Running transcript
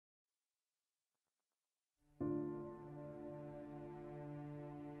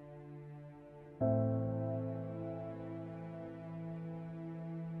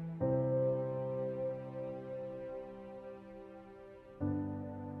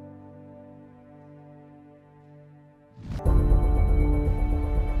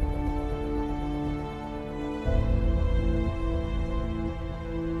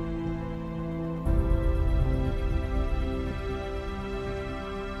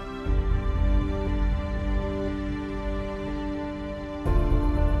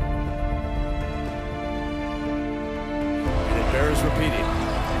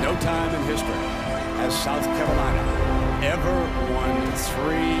time in history has South Carolina ever won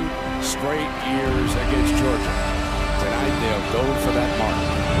 3 straight years against Georgia. Tonight they'll go for that mark.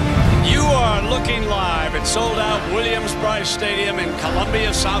 You are looking live at sold-out Williams-Brice Stadium in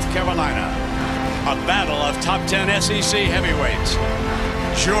Columbia, South Carolina. A battle of top 10 SEC heavyweights.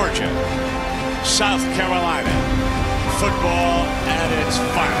 Georgia, South Carolina. Football at its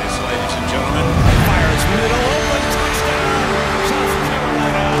finest, ladies and gentlemen. Fires middle open, touchdown, South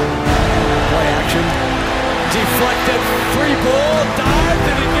Carolina. Play action, deflected, free ball, dived,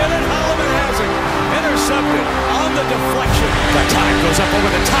 did he get it? Harloe has it. Intercepted on the deflection. The time goes up over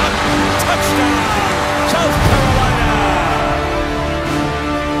the top. Touchdown, South Carolina.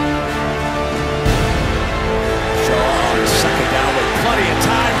 John, second down with plenty of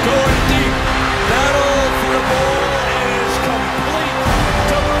time, going deep. Battle for the ball is complete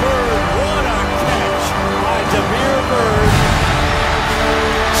to Bird. What a catch by Demir Bird.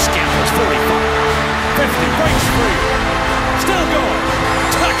 Scampers 45, 50, breaks free. Still going.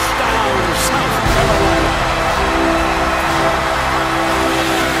 Touchdown, South Carolina.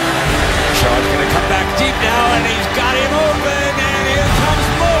 Shaw's going to come back deep now, and he's got him open, and here comes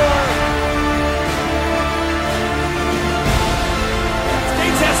more.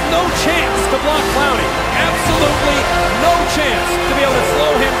 States has no chance to block Clowney. Absolutely no chance to be able to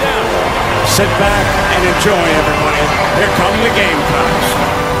slow him down. Sit back and enjoy, everybody. Here come the Gamecocks.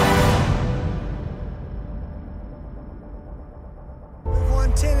 We've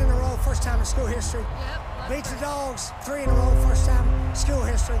won 10 in a row, first time in school history. Beat the Dogs 3 in a row, first time in school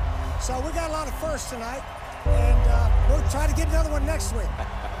history. So we got a lot of firsts tonight, and we'll try to get another one next week.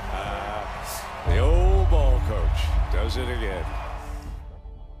 The old ball coach does it again.